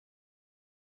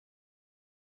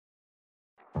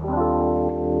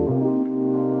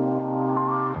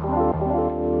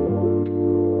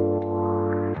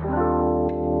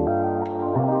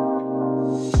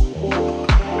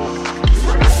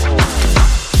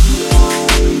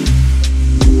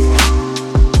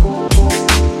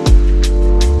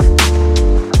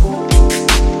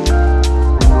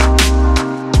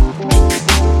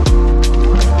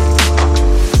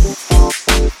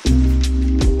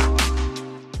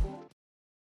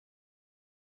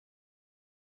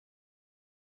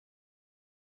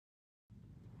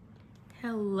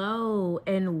Hello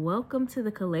and welcome to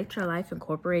the Collect Your Life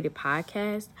Incorporated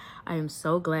podcast. I am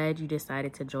so glad you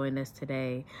decided to join us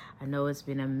today. I know it's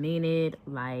been a minute,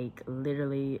 like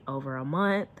literally over a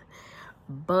month,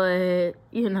 but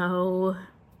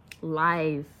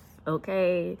life,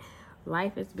 okay?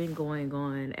 Life has been going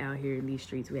on out here in these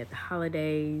streets. We had the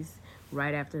holidays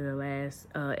right after the last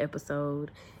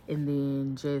episode, and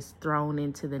then just thrown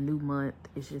into the new month.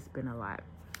 It's just been a lot.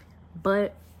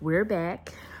 But we're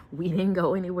back. We didn't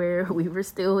go anywhere. We were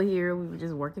still here. We were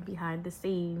just working behind the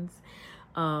scenes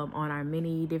on our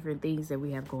many different things that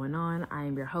we have going on. I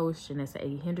am your host, Janessa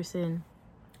A. Henderson.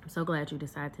 I'm so glad you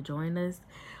decided to join us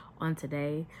on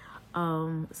today.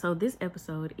 So this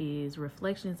episode is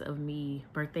Reflections of Me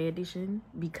birthday edition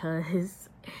because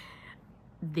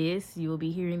you'll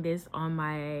be hearing this on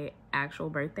my actual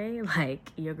birthday.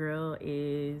 Like, your girl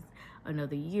is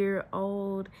another year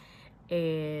old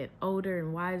and older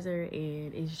and wiser,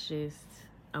 and it's just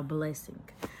a blessing.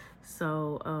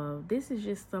 So this is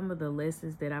just some of the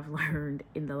lessons that I've learned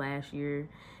in the last year,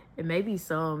 and maybe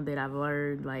some that I've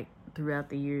learned like throughout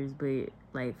the years, but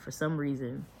like for some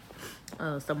reason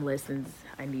some lessons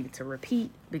I needed to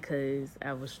repeat because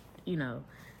I was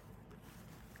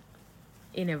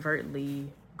inadvertently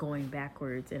going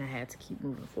backwards and I had to keep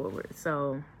moving forward.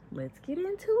 So let's get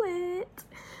into it.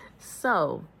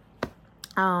 So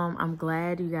I'm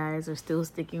glad you guys are still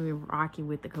sticking and rocking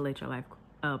with the Collect Your Life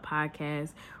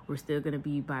podcast. We're still going to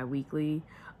be bi-weekly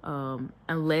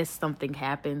unless something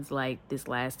happens like this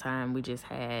last time. We just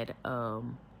had a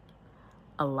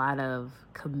lot of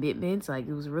commitments. Like,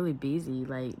 it was really busy.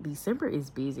 Like, December is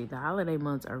busy. The holiday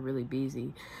months are really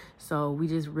busy. So we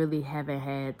just really haven't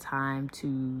had time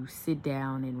to sit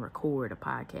down and record a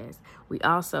podcast. We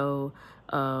also,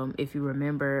 if you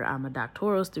remember, I'm a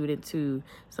doctoral student too.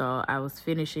 So I was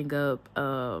finishing up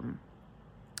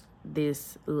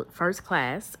this first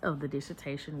class of the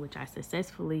dissertation, which I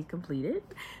successfully completed.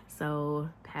 So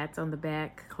pats on the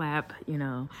back, clap,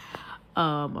 or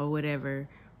whatever.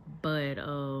 But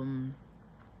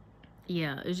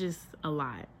yeah, it's just a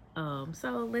lot.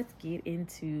 So let's get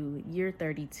into year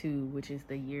 32, which is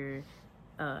the year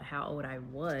how old I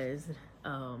was.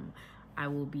 I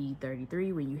will be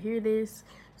 33 when you hear this.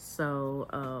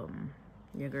 So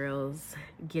your girl's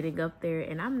getting up there,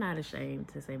 and I'm not ashamed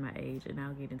to say my age, and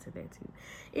I'll get into that too.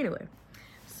 Anyway,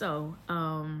 so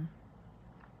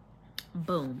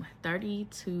boom,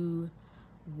 32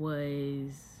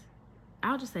 was,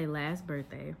 I'll just say, last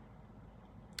birthday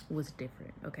was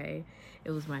different. Okay,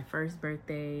 it was my first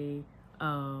birthday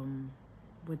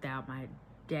without my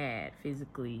dad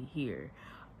physically here.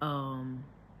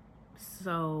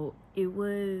 So it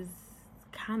was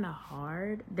kind of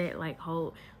hard that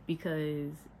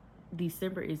because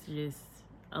December is just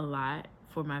a lot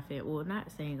for my family. Well, not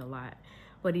saying a lot,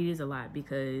 but it is a lot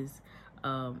because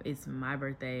it's my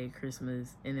birthday,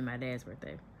 Christmas, and then my dad's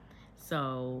birthday.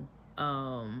 So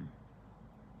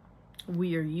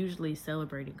we are usually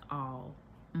celebrating all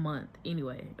month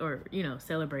anyway, or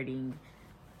celebrating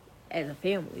as a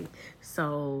family.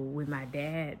 So with my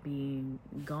dad being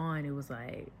gone, it was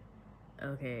like,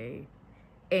 okay.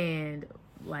 And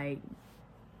like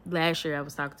last year I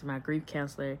was talking to my grief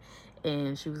counselor,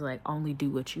 and she was like, only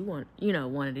do what you want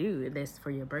to do. That's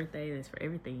for your birthday, that's for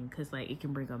everything, because like it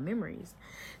can bring up memories.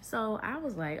 So I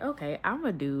was like, okay, I'm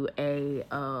gonna do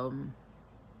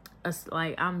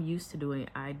like I'm used to doing.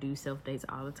 I do self dates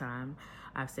all the time.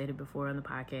 I've said it before on the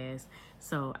podcast.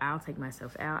 So I'll take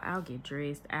myself out, I'll get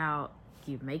dressed, I'll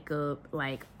get makeup,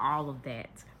 like all of that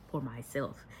for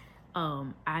myself.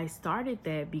 I started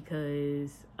that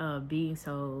because being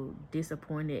so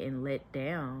disappointed and let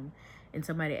down. And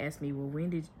somebody asked me, well, when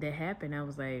did that happen? I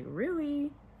was like,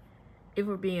 really? If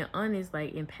we're being honest,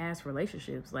 like in past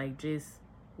relationships, like just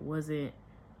wasn't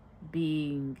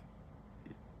being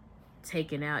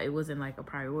taken out. It wasn't like a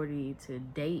priority to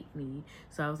date me.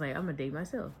 So I was like, I'm gonna date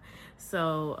myself.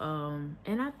 So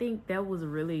and I think that was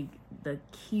really the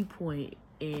key point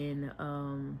in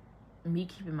me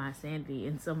keeping my sanity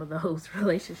in some of those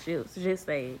relationships, just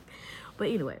saying. But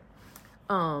anyway,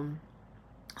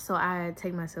 so I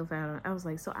take myself out. I was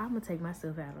like, so I'm gonna take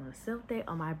myself out on a self date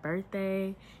on my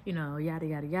birthday, yada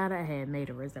yada yada. I had made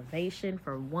a reservation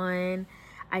for one.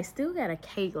 I still got a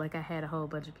cake. Like, I had a whole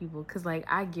bunch of people, because like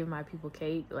I give my people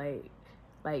cake. Like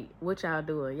what y'all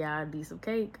doing? Y'all need some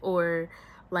cake? Or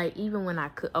like, even when I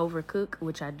overcook,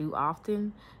 which I do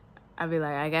often, I be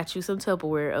like, I got you some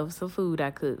Tupperware of some food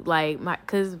I cook. Like,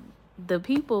 because the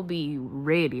people be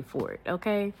ready for it.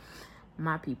 Okay,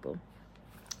 my people.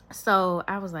 So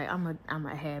I was like, I'm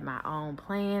gonna have my own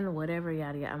plan, whatever,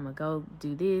 yada yada. I'm gonna go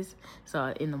do this.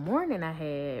 So in the morning, I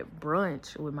had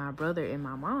brunch with my brother and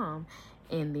my mom,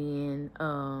 and then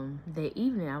that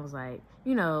evening, I was like,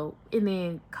 and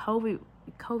then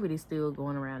COVID is still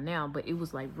going around now, but it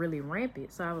was like really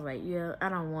rampant. So I was like, yeah, I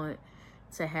don't want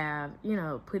to have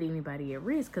put anybody at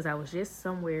risk, because I was just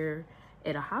somewhere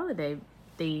at a holiday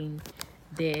thing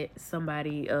that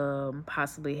somebody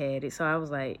possibly had it. So I was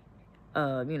like,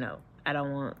 I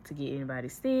don't want to get anybody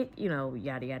sick, yada,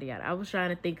 yada, yada. I was trying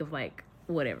to think of like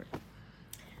whatever.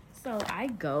 So I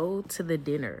go to the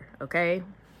dinner, okay?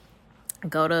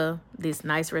 Go to this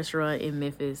nice restaurant in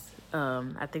Memphis.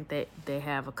 I think that they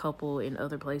have a couple in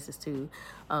other places too,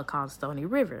 called Stony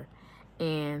River.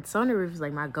 And Stony River is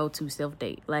like my go-to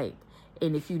self-date. Like,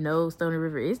 and if you know Stony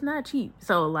River, it's not cheap.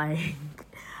 So like,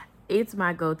 it's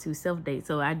my go-to self-date.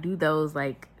 So I do those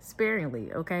like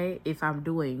sparingly, okay? If I'm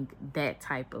doing that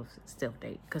type of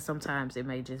self-date, because sometimes it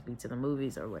may just be to the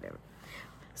movies or whatever.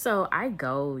 So I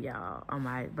go, y'all, on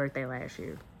my birthday last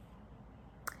year.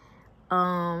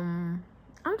 I'm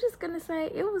just gonna say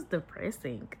it was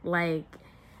depressing. Like,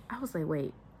 I was like,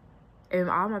 wait, and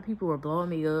all my people were blowing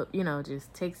me up,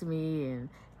 just texting me and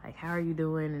like, how are you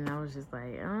doing? And I was just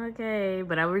like, okay,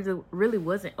 but I really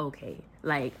wasn't okay.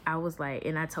 Like, I was like,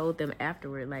 and I told them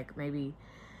afterward, like maybe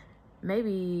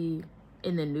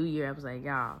in the new year, I was like,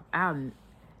 y'all, I'm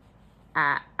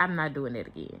not doing it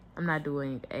again. I'm not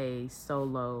doing a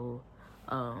solo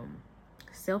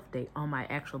self date on my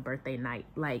actual birthday night.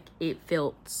 Like, it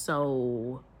felt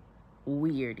so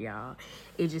weird, y'all.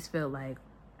 It just felt like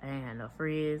I had no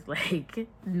friends, like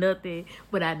nothing.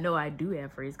 But I know I do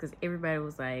have friends, because everybody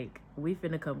was like, we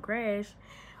finna come crash.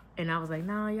 And I was like,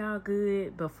 nah, y'all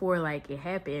good, before like it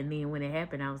happened. And then when it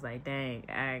happened, I was like, dang,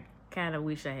 I kind of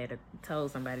wish I had told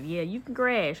somebody, yeah, you can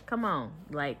crash, come on,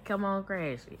 like, come on,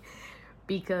 crash it.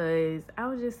 Because I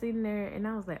was just sitting there and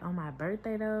I was like, on my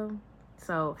birthday though.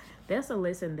 So that's a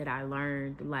lesson that I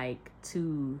learned, like,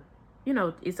 to,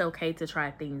 it's okay to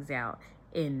try things out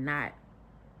and not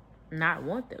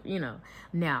want them.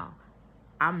 Now,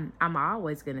 I'm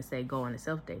always gonna say go on a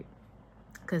self date,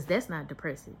 because that's not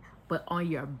depressing. But on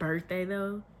your birthday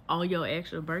though, on your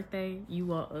actual birthday, you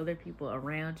want other people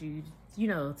around you,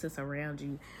 to surround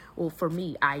you. Well, for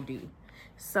me, I do.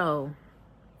 So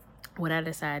what I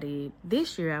decided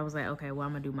this year, I was like, okay, well,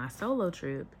 I'm gonna do my solo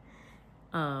trip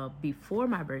before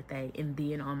my birthday, and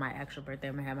then on my actual birthday,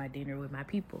 I'm gonna have my dinner with my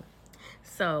people.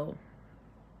 So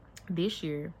this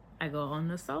year, I go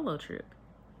on a solo trip.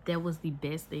 That was the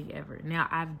best thing ever. Now,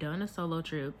 I've done a solo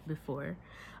trip before.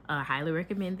 Highly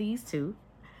recommend these two.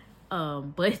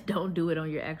 But don't do it on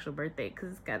your actual birthday,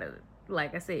 because it's kind of,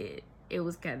 like I said, it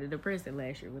was kind of depressing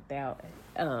last year without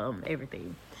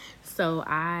everything. So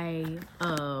I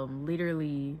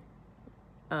literally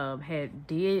had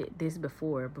did this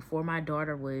before my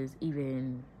daughter was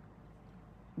even,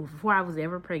 before I was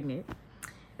ever pregnant.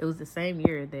 It was the same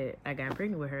year that I got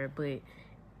pregnant with her, but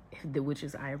which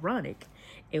is ironic.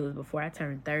 It was before I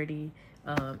turned 30.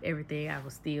 Everything. I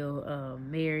was still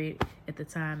married at the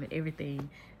time and everything.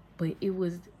 But it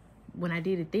was, when I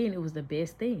did it then, it was the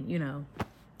best thing.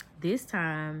 This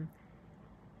time,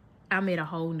 I made a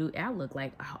whole new outlook.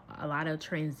 Like, a lot of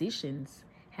transitions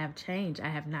have changed. I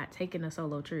have not taken a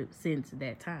solo trip since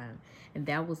that time. And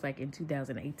that was like in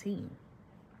 2018.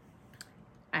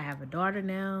 I have a daughter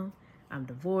now. I'm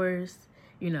divorced.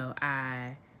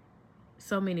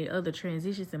 So many other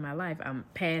transitions in my life. I'm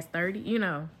past 30,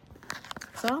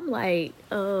 So I'm like,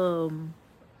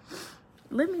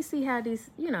 let me see how this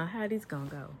gonna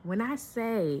go. When I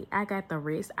say I got the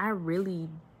rest, I really,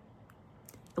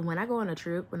 when I go on a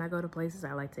trip, when I go to places,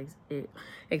 I like to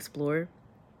explore.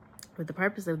 But the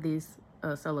purpose of this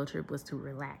solo trip was to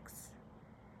relax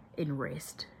and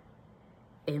rest.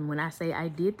 And when I say I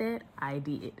did that, I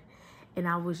did. And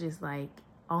I was just like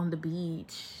on the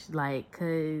beach, like,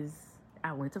 cause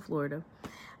I went to Florida.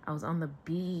 I was on the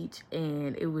beach,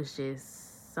 and it was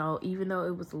just so, even though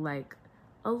it was like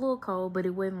a little cold, but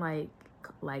it wasn't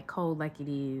like cold like it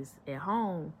is at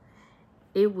home.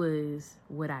 It was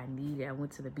what I needed. I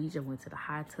went to the beach. I went to the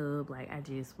hot tub. Like, I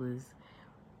just was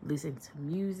listening to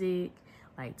music,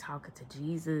 like talking to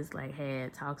Jesus, like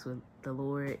had talks with the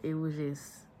Lord. It was just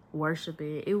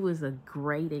worshiping. It was a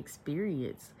great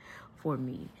experience for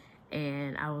me.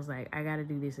 And I was like, I got to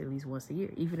do this at least once a year,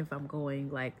 even if I'm going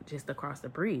like just across the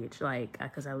bridge, like,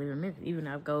 because I live in Memphis. Even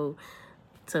if I go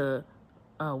to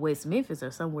West Memphis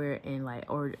or somewhere, and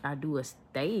like, or I do a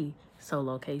stay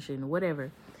location,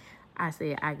 whatever, I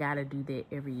said I got to do that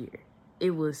every year.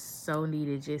 It was so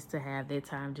needed just to have that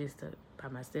time, just to by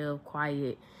myself,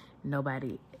 quiet,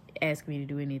 nobody ask me to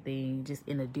do anything just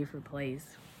in a different place.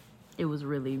 It was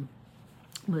really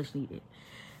much needed.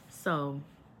 So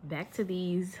back to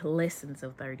these lessons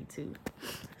of 32.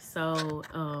 So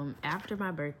after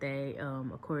my birthday,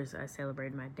 of course, I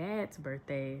celebrated my dad's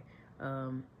birthday,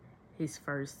 his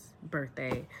first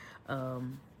birthday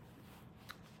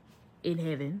in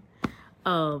heaven.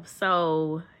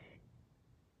 So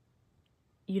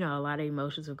a lot of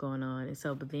emotions were going on, and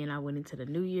so but then I went into the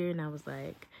new year and I was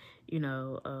like,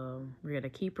 we're gonna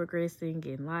keep progressing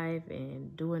in life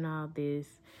and doing all this,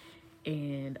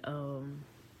 and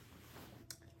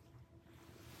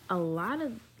a lot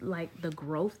of like the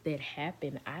growth that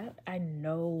happened, I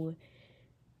know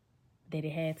that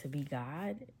it had to be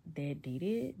God that did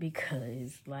it,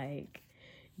 because like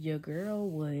your girl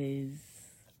was,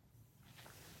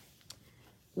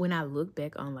 when I look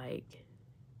back on like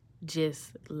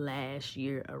just last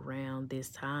year around this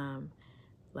time,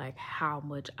 like how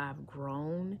much I've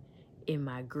grown in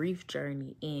my grief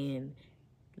journey in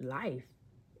life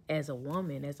as a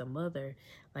woman, as a mother.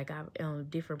 Like I've on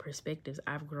different perspectives,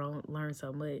 I've grown, learned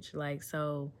so much. Like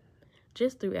so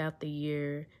just throughout the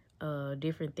year,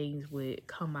 different things would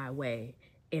come my way.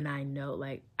 And I know,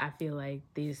 like, I feel like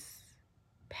this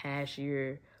past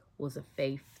year was a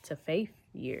faith to faith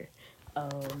year.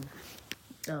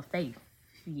 A faith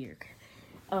year.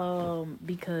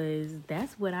 Because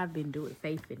that's what I've been doing,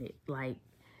 faith in it. Like,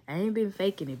 I ain't been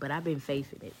faking it, but I've been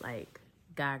faithing it. Like,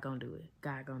 God gonna do it.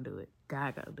 God gonna do it.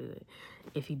 God gonna do it.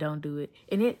 If he don't do it,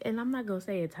 and I'm not gonna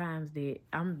say at times that,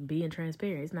 I'm being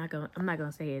transparent. I'm not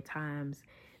gonna say at times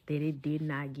that it did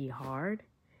not get hard,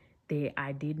 that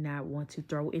I did not want to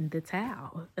throw in the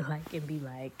towel, like, and be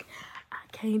like, I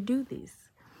can't do this.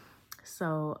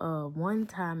 So one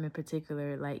time in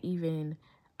particular, like, even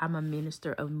I'm a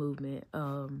minister of movement.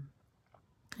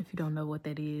 If you don't know what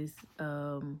that is,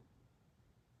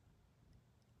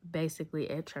 basically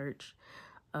at church,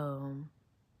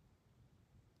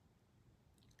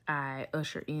 I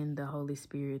usher in the Holy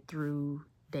Spirit through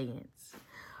dance.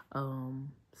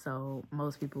 So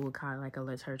most people would call it like a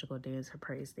liturgical dancer,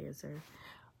 praise dancer,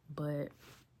 but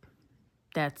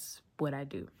that's what I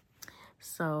do.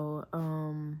 So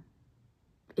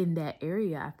in that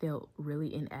area, I felt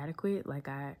really inadequate. Like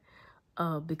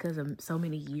because of so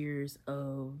many years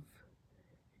of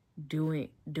doing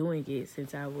it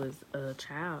since I was a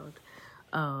child,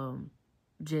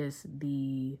 just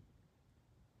the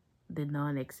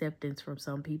non-acceptance from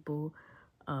some people.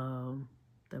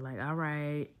 They're like, all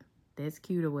right, that's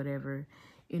cute or whatever,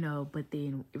 but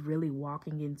then really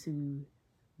walking into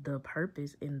the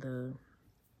purpose and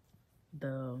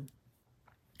the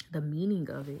meaning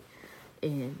of it,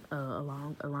 and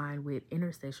aligned with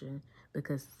intercession,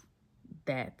 because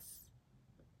that's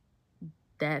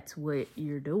what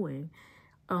you're doing.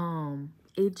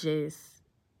 It just,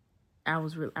 I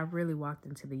really walked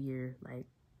into the year like,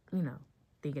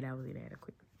 thinking I was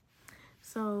inadequate.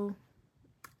 So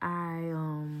I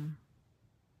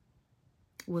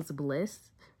was blessed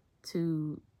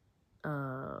to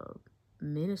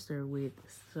minister with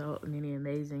so many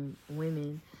amazing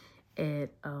women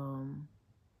at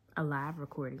a live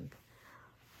recording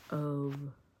of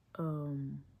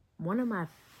one of my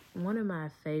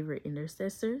favorite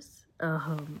intercessors.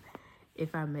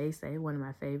 If I may say, one of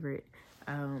my favorite.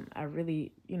 I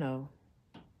really,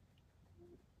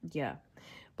 yeah,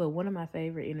 but one of my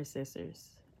favorite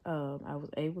intercessors. I was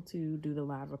able to do the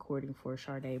live recording for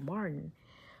Sade Martin,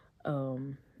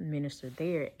 minister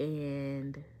there,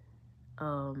 and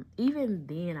even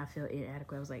then I felt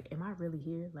inadequate. I was like, am I really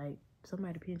here? Like,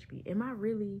 somebody pinch me. Am I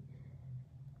really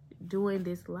doing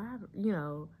this live,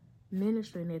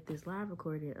 ministering at this live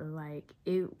recording? Like,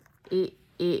 it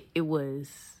was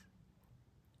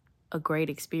a great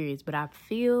experience, but I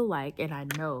feel like, and I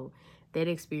know that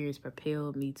experience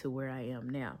propelled me to where I am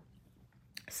now.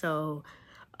 So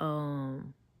through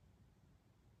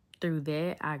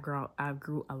that, I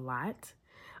grew a lot.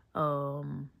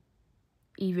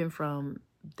 Even from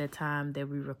the time that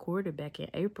we recorded back in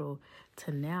April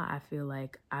to now, I feel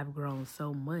like I've grown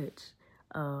so much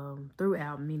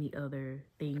throughout many other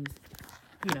things,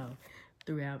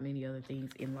 throughout many other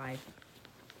things in life.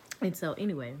 And so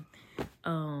anyway,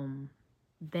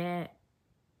 that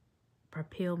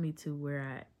propelled me to where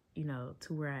I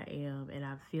am. And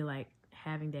I feel like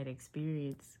having that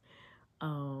experience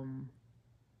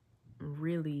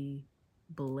really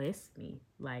blessed me.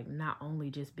 Like, not only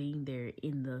just being there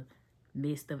in the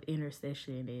midst of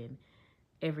intercession and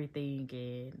everything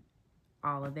and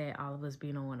all of that, all of us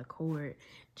being on one accord,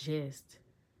 just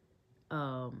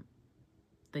the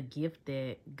gift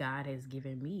that God has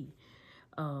given me.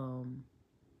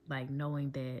 Like,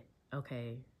 knowing that,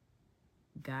 okay,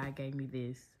 God gave me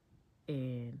this,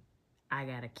 and I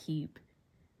gotta keep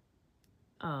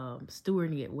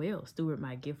stewarding it well, steward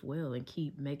my gift well, and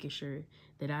keep making sure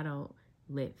that I don't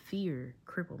let fear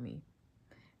cripple me.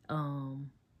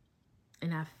 Um,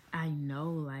 and I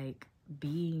know like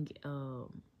being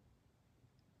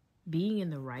being in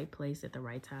the right place at the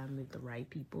right time with the right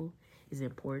people is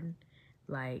important.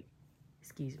 Like,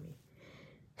 excuse me.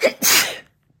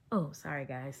 Oh, sorry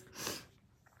guys.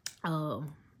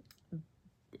 Um,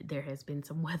 there has been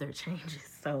some weather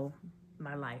changes, so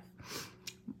my life.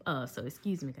 So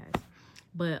excuse me guys.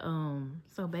 But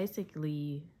so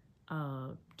basically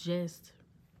just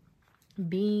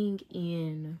being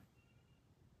in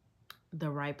the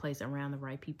right place around the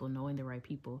right people, knowing the right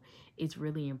people, it's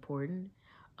really important.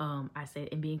 I say,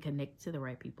 and being connected to the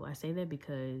right people. I say that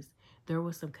because there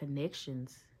were some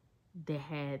connections that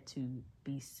had to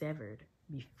be severed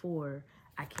before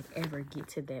I could ever get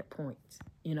to that point,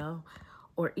 you know,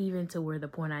 or even to where the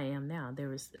point I am now. There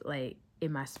was like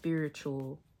in my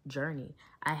spiritual journey,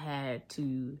 I had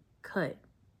to cut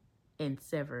and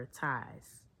sever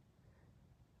ties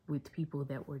with people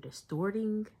that were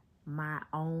distorting my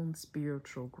own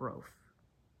spiritual growth.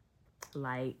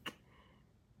 Like,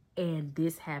 and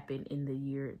this happened in the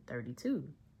year 32.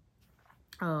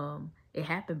 It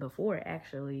happened before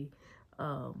actually,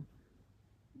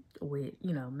 with,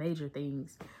 you know, major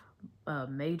things,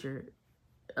 major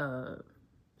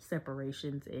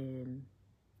separations and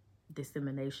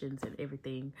disseminations and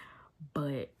everything.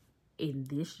 But in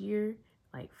this year,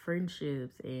 like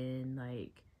friendships and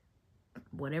like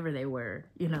whatever they were,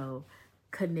 you know,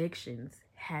 connections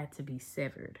had to be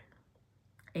severed.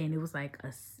 And it was like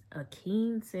a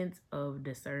keen sense of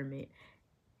discernment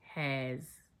has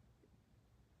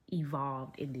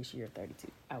evolved in this year 32,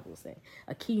 I will say.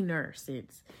 A keener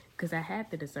sense. Because I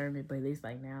had the discernment, but it's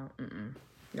like now,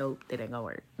 nope, that ain't gonna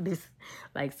work. This,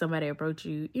 like somebody approach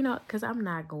you, you know, because I'm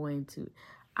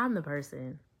the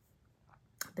person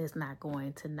that's not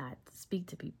going to not speak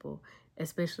to people,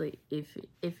 especially if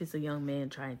it's a young man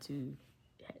trying to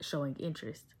showing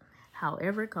interest.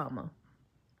 However,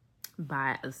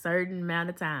 by a certain amount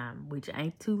of time, which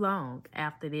ain't too long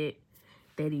after that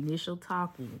initial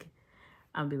talking,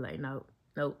 I'll be like, nope,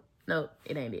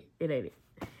 it ain't it.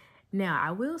 Now,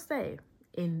 I will say,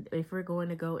 if we're going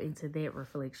to go into that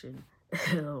reflection,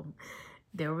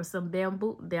 there was some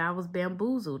I was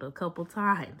bamboozled a couple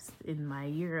times in my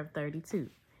year of 32.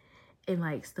 And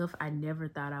like stuff I never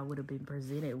thought I would have been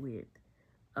presented with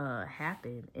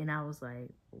happened. And I was like,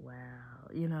 wow,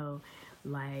 you know,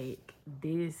 like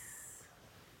these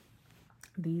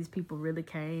people really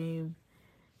came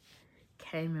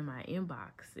in my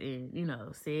inbox and, you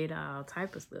know, said all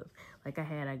type of stuff. Like I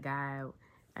had a guy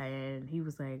and he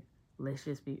was like, let's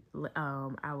just be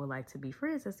I would like to be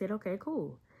friends. I said, okay,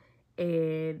 cool.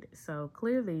 And so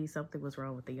clearly something was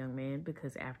wrong with the young man,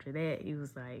 because after that he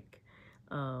was like,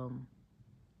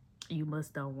 you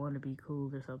must don't want to be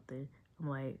cool or something. I'm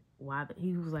like, why?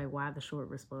 He was like, why the short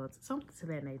response? Something to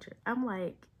that nature. I'm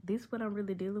like, this is what I'm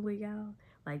really dealing with, y'all.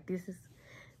 Like this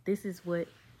is what,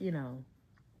 you know,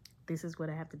 this is what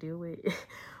I have to deal with.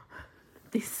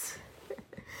 this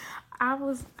I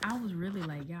was really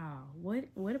like, y'all, what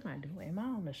am I doing? Am I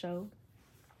on the show?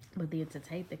 But then to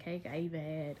take the cake, I even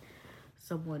had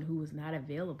someone who was not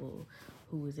available,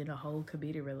 who was in a whole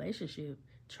committed relationship,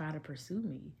 try to pursue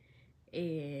me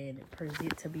and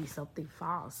present to be something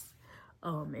false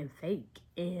and fake.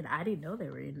 And I didn't know they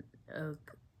were in a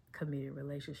committed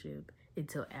relationship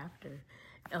until after.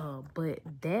 But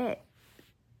that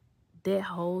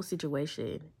whole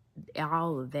situation,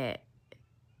 all of that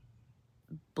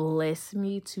blessed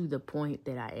me to the point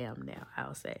that I am now,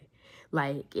 I'll say.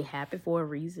 Like it happened for a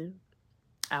reason.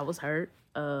 I was hurt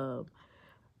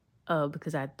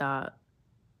because I thought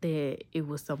that it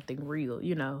was something real,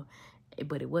 you know,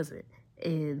 but it wasn't.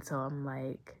 And so I'm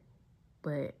like,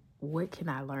 but what can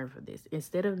I learn from this?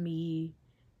 Instead of me,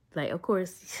 like, of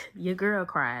course, your girl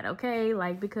cried, okay?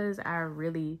 Like, because I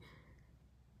really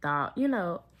thought, you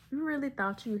know, you really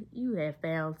thought you had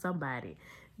found somebody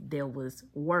that was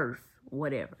worth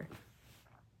whatever.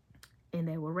 And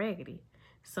they were raggedy.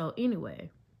 So anyway,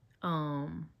 I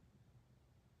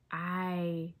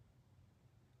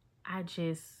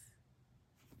just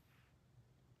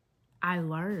I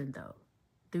learned though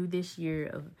through this year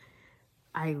of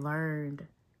I learned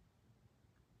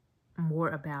more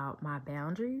about my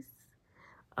boundaries.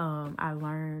 I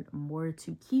learned more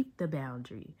to keep the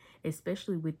boundary,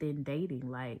 especially within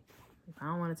dating. Like, if I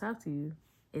don't want to talk to you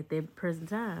at that present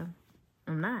time,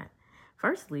 I'm not.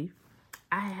 Firstly,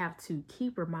 I have to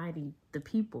keep reminding the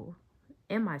people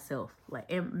and myself,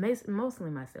 like, and mostly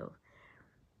myself,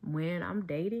 when I'm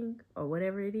dating or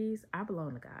whatever it is, I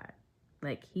belong to God.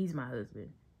 Like, he's my husband.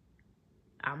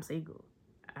 I'm single.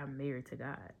 I'm married to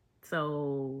God.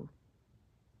 So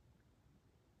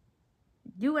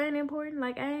you ain't important.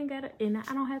 Like, I ain't gotta, and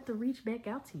I don't have to reach back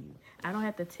out to you. I don't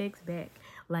have to text back.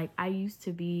 Like, I used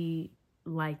to be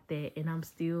like that, and I'm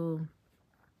still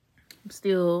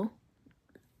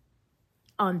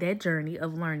on that journey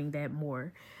of learning that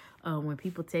more. When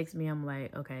people text me, I'm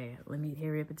like, okay, let me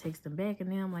hurry up and text them back.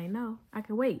 And then I'm like, no, I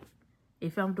can wait.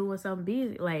 If I'm doing something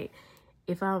busy, like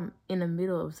if I'm in the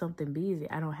middle of something busy,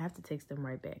 I don't have to text them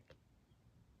right back.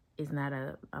 It's not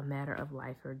a matter of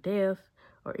life or death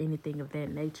or anything of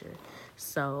that nature.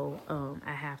 So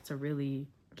I have to really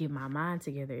get my mind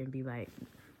together and be like,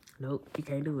 nope, you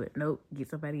can't do it. Nope, get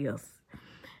somebody else.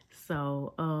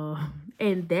 So,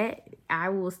 and that, I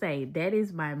will say, that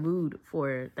is my mood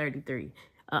for 33.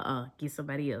 Get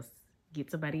somebody else. Get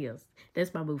somebody else.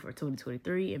 That's my mood for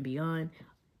 2023 and beyond.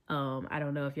 I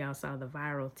don't know if y'all saw the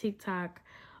viral TikTok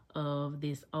of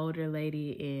this older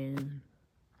lady and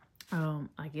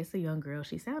I guess a young girl.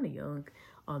 She sounded young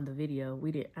on the video.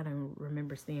 I don't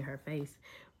remember seeing her face,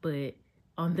 but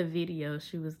on the video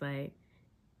she was like,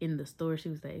 in the store, she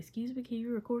was like, excuse me, can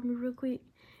you record me real quick?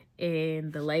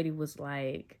 And the lady was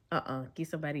like, get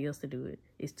somebody else to do it.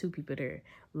 It's two people there.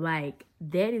 Like,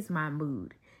 that is my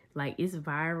mood. Like, it's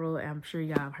viral. I'm sure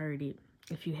y'all have heard it.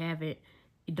 If you haven't,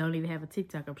 you don't even have a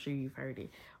TikTok, I'm sure you've heard it.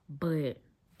 But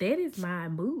that is my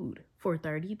mood for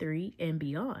 33 and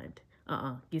beyond.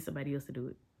 Get somebody else to do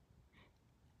it.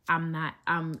 I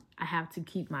have to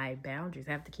keep my boundaries.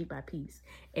 I have to keep my peace.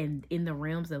 And in the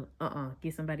realms of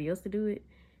get somebody else to do it,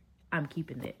 I'm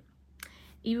keeping that.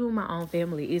 Even with my own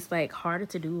family, it's like harder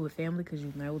to do with family because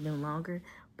you know them longer,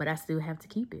 but I still have to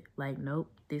keep it. Like,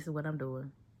 nope, this is what I'm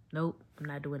doing. Nope, I'm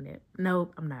not doing that.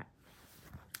 Nope, I'm not.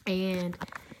 And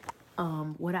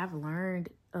what I've learned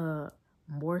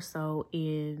more so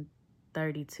in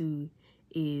 32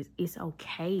 is it's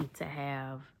okay to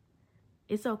have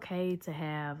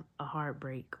a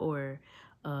heartbreak or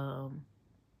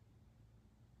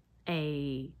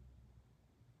a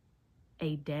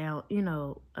down,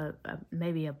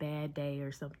 maybe a bad day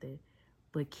or something,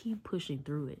 but keep pushing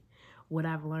through it. What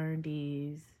I've learned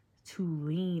is to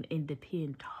lean and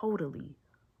depend totally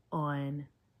on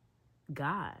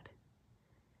God.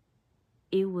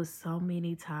 It was so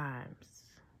many times,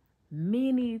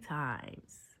 many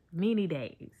days,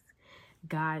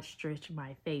 God stretched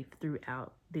my faith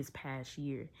throughout this past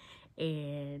year.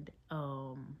 And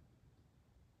I'm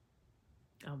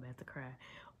about to cry.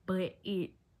 But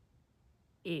it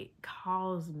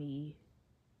caused me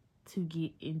to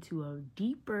get into a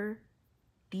deeper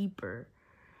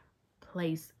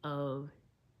place of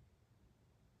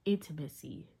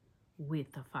intimacy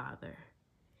with the Father.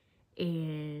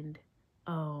 And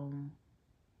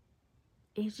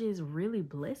it just really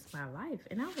blessed my life.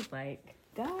 And I was like,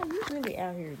 God, you really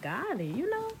out here godly,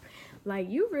 like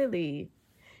you really,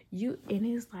 and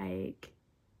it's like,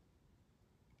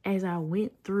 as I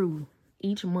went through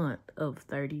each month of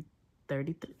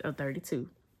 32,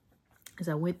 as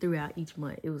I went throughout each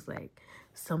month, it was like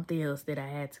something else that I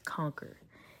had to conquer.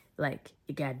 Like,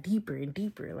 it got deeper and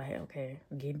deeper. Like, okay,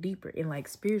 I'm getting deeper. And like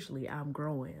spiritually, I'm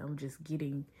growing. I'm just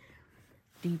getting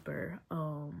deeper.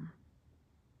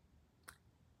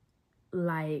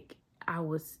 Like I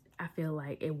feel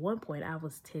like at one point I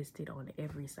was tested on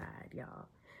every side, y'all.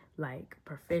 Like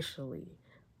professionally,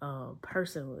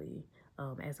 personally,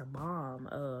 as a mom,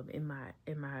 in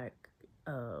my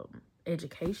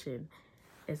education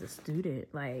as a student,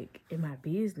 like in my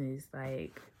business,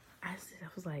 like I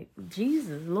was like,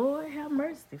 Jesus, Lord, have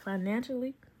mercy.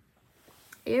 Financially,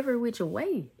 every which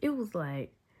way, it was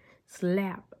like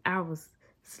slap. I was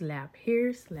slap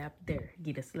here, slap there,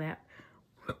 get a slap.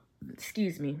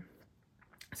 Excuse me.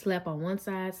 Slap on one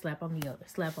side, slap on the other.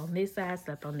 Slap on this side,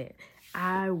 slap on that.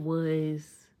 I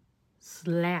was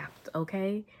slapped,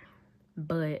 okay?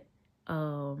 But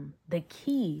the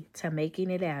key to making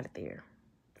it out of there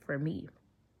for me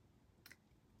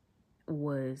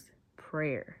was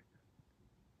prayer,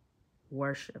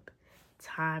 worship,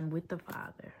 time with the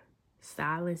Father,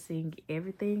 silencing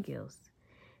everything else,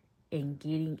 and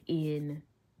getting in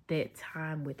that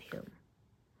time with Him.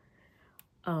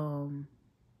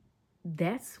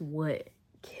 That's what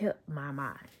kept my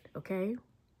mind, okay?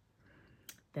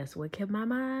 That's what kept my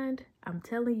mind. I'm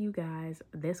telling you guys,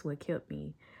 that's what kept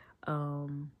me.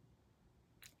 And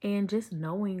just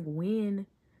knowing when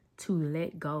to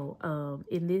let go.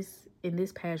 In this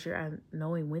past year, I'm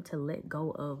knowing when to let go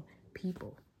of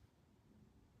people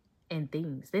and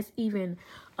things. That's even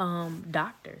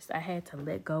doctors. I had to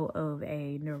let go of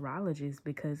a neurologist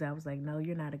because I was like, no,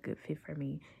 you're not a good fit for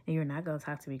me, and you're not gonna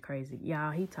talk to me crazy. Y'all,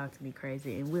 he talked to me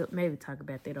crazy, and we'll maybe talk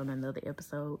about that on another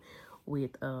episode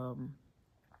with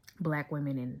Black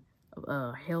women in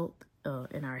health,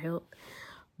 in our health.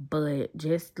 But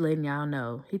just letting y'all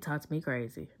know, he talked to me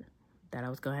crazy that I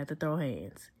was gonna have to throw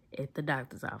hands at the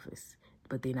doctor's office.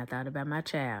 But then I thought about my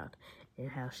child and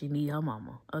how she need her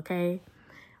mama. Okay,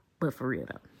 but for real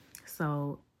though.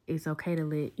 So it's okay to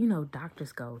let,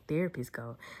 doctors go, therapists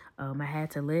go. I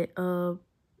had to let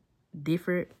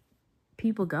different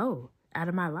people go out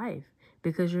of my life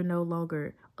because you're no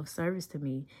longer of service to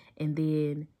me. And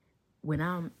then when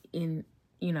I'm in,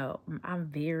 I'm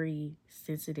very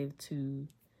sensitive to,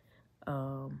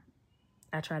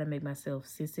 I try to make myself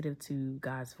sensitive to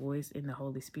God's voice in the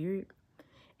Holy Spirit.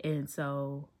 And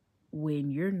so when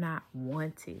you're not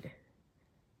wanted,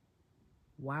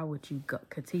 why would you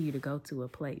continue to go to a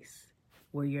place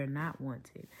where you're not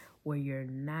wanted, where you're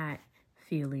not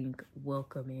feeling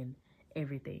welcome and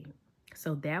everything?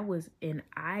 So that was, and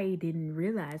I didn't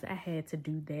realize I had to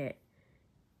do that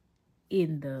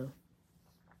in the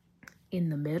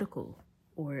medical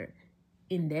or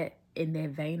in that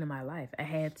vein of my life. I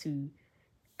had to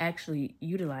actually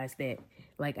utilize that.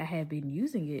 Like I had been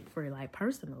using it for like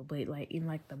personal, but like in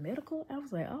like the medical, I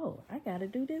was like, oh, I gotta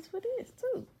do this for this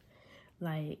too.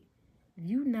 Like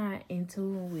you not in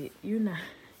tune with, you're not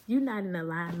in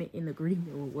alignment, in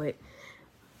agreement with what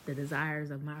the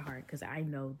desires of my heart, because I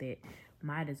know that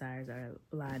my desires are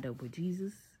lined up with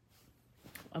Jesus,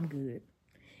 I'm good.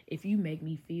 If you make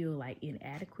me feel like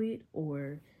inadequate,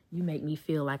 or you make me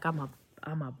feel like I'm a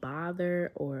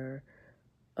bother, or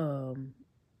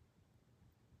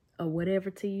whatever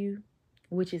to you,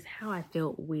 which is how I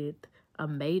felt with a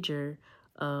major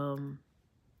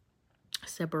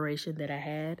separation that I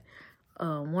had.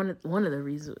 One of the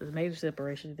reasons, major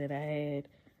separation that I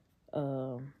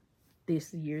had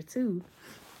this year too.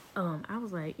 I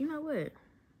was like, you know what?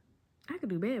 I could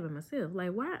do bad by myself.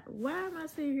 Like, why am I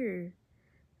sitting here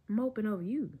moping over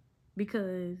you?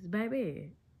 Because,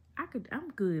 baby, I'm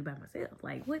good by myself.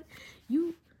 Like, what?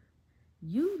 You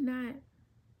not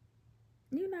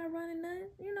running nothing.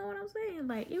 You know what I'm saying?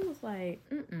 Like, it was like,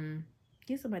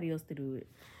 get somebody else to do it.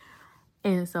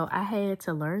 And so I had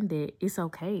to learn that it's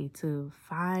okay to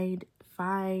find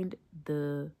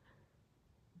the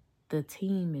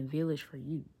team and village for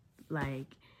you.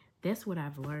 Like, that's what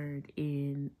I've learned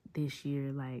in this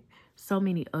year. Like, so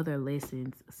many other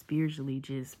lessons spiritually,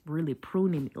 just really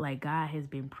pruning me. Like, God has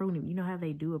been pruning. You know how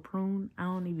they do a prune? I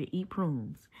don't even eat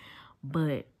prunes.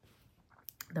 But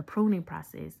the pruning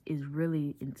process is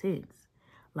really intense.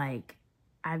 Like,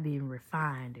 I've been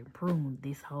refined and pruned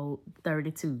this whole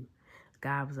 32.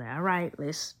 God was like, all right,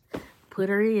 let's put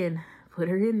her in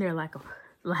there like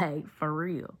for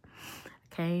real.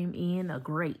 Came in a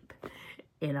grape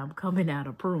and I'm coming out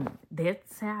a prune.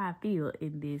 That's how I feel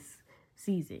in this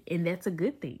season. And that's a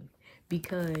good thing,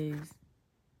 because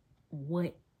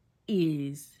what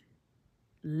is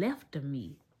left of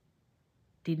me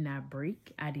did not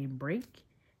break. I didn't break.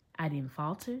 I didn't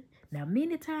falter. Now,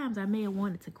 many times I may have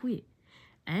wanted to quit.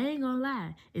 I ain't gonna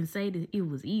lie and say that it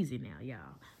was easy now,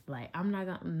 y'all. Like, I'm not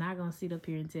gonna sit up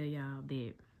here and tell y'all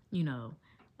that,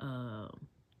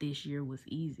 this year was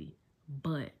easy.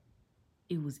 But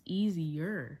it was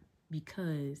easier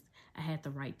because I had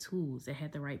the right tools. I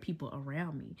had the right people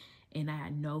around me. And I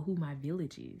know who my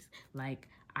village is. Like,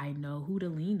 I know who to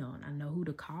lean on. I know who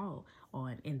to call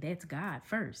on. And that's God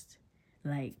first.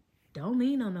 Like, don't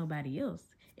lean on nobody else.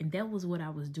 And that was what I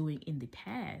was doing in the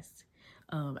past.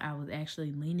 I was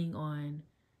actually leaning on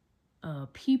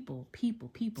people,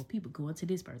 going to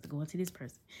this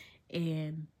person.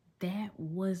 And that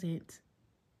wasn't,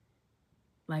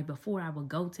 like, before I would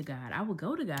go to God. I would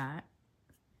go to God,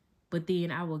 but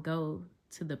then I would go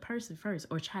to the person first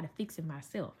or try to fix it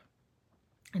myself.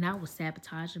 And I was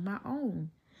sabotaging my own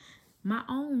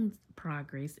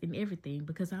progress and everything,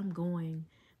 because I'm going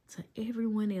to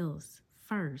everyone else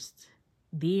first,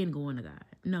 then going to God.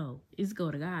 No, it's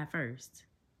go to God first.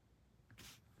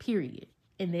 Period.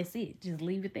 And that's it. Just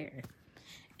leave it there.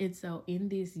 And so in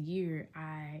this year,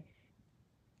 I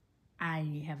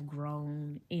have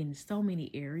grown in so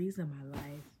many areas of my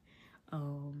life.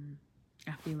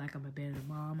 I feel like I'm a better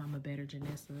mom. I'm a better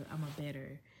Janessa. I'm a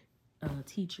better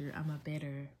teacher. I'm a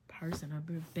better person. I'm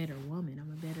a better woman.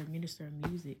 I'm a better minister of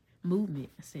movement.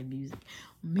 I said music.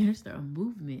 Minister of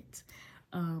movement.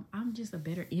 I'm just a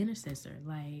better intercessor.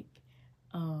 Like,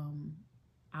 I'm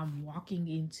walking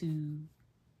into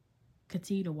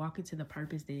continue to walk into the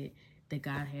purpose that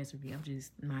God has for me.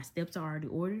 My steps are already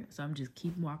ordered, so I'm just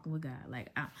keep walking with God. Like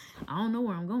I don't know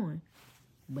where I'm going,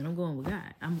 but I'm going with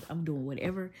God. I'm doing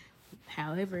whatever,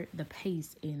 however the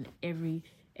pace in every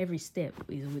step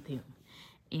is with Him.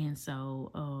 And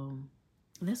so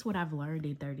that's what I've learned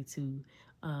in 32.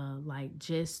 Like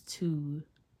just to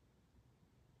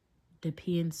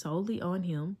depend solely on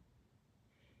Him.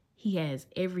 He has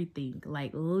everything,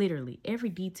 like literally every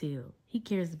detail. He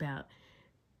cares about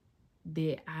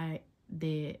that,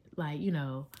 like,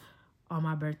 on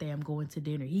my birthday I'm going to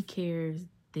dinner. He cares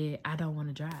that I don't want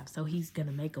to drive, so he's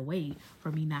gonna make a way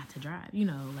for me not to drive,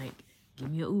 like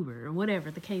give me an Uber or whatever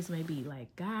the case may be.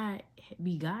 Like, God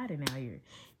be God in out here.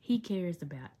 He cares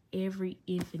about every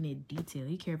infinite detail.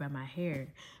 He cares about my hair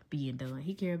being done.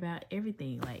 He cares about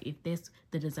everything, like if that's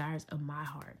the desires of my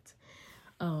heart.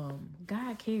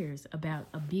 God cares about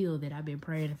a bill that I've been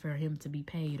praying for him to be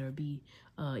paid or be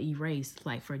erased,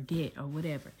 like for debt or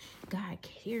whatever. God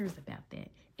cares about that,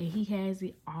 and he has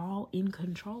it all in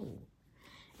control.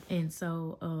 And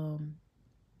so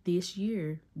this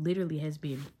year literally has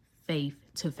been faith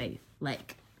to faith.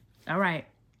 Like, all right,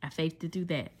 I faith to do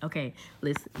that. Okay,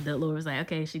 the Lord was like,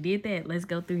 okay, she did that. Let's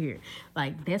go through here.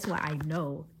 Like, that's why I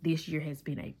know this year has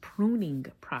been a pruning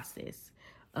process,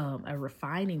 a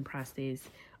refining process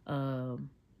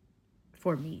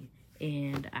for me.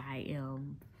 And I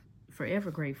am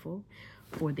forever grateful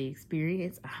for the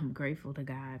experience. I'm grateful to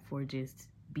God for just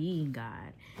being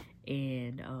God.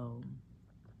 And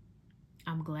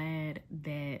I'm glad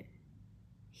that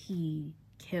he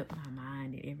kept my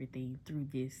mind and everything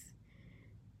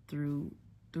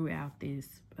throughout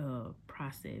this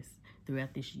process,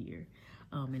 throughout this year.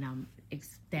 And I'm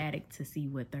ecstatic to see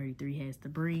what 33 has to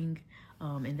bring.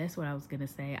 And that's what I was gonna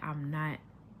say. I'm not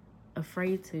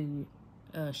afraid to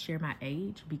share my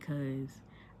age because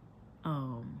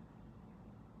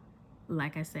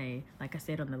like I said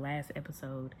on the last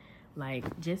episode,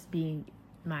 like just being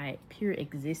my pure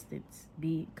existence,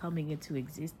 coming into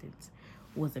existence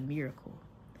was a miracle.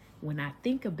 When I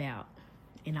think about,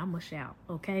 and I'm gonna shout,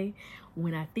 okay?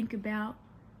 When I think about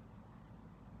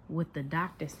what the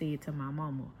doctor said to my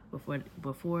mama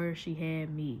before she had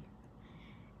me,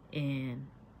 and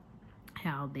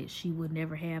how that she would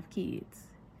never have kids,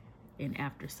 and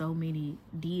after so many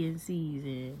DNCs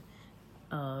and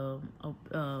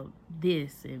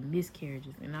this and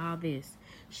miscarriages and all this,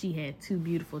 she had 2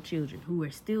 beautiful children who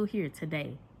are still here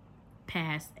today,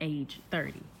 past age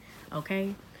 30.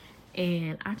 Okay.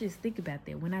 And I just think about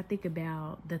that when I think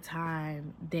about the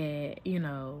time that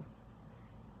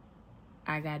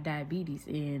I got diabetes,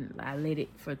 and I let it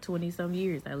for 20 some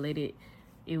years.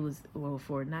 It was, well,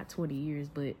 for not 20 years,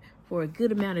 but for a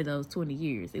good amount of those 20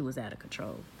 years, it was out of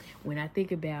control. When I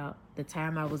think about the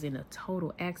time I was in a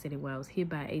total accident where I was hit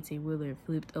by an 18-wheeler and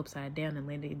flipped upside down and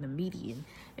landed in the median,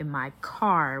 and my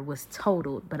car was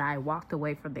totaled, but I walked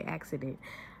away from the accident.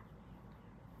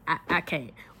 I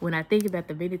can't. When I think about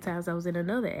the many times I was in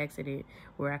another accident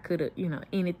where I could have,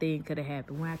 anything could have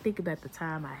happened. When I think about the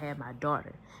time I had my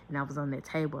daughter and I was on that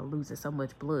table losing so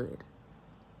much blood,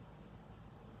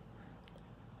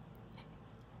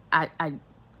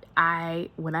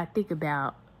 when I think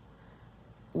about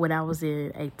when I was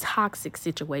in a toxic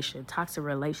situation, toxic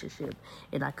relationship,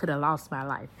 and I could have lost my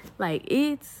life. Like,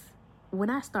 it's when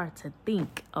I start to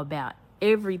think about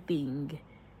everything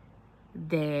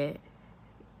that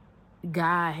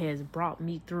God has brought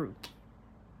me through.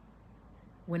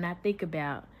 When I think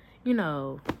about,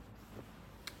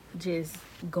 just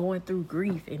going through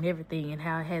grief and everything, and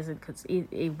how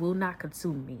it will not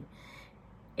consume me,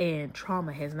 and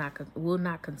trauma will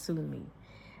not consume me.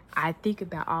 I think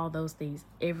about all those things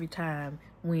every time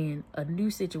when a new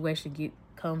situation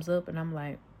comes up, and I'm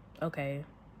like, okay,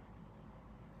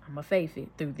 I'm gonna faith it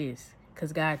through this,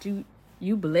 cause God,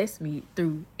 you bless me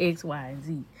through X, Y, and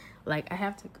Z. Like, I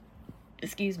have to,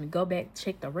 go back,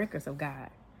 check the records of God.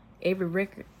 Every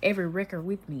record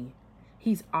with me,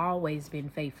 he's always been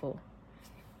faithful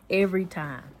every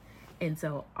time. And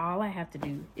so all I have to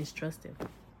do is trust him.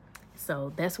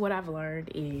 So that's what I've learned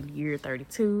in year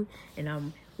 32, and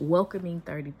I'm welcoming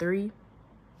 33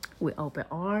 with open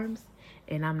arms,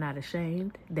 and I'm not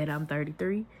ashamed that I'm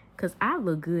 33, because I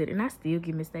look good and I still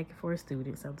get mistaken for a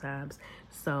student sometimes.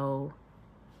 So,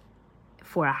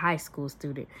 for a high school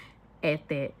student at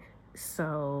that.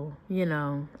 So,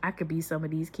 I could be some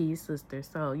of these kids' sisters.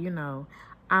 So,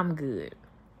 I'm good.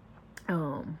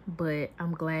 But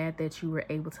I'm glad that you were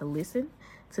able to listen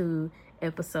to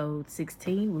episode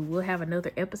 16. We will have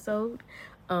another episode.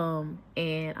 And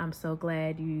I'm so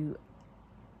glad you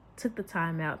took the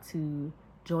time out to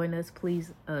join us.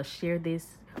 Please share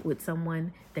this with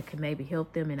someone that can maybe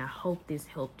help them. And I hope this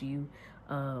helped you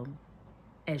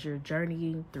as you're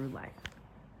journeying through life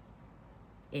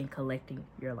and collecting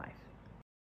your life.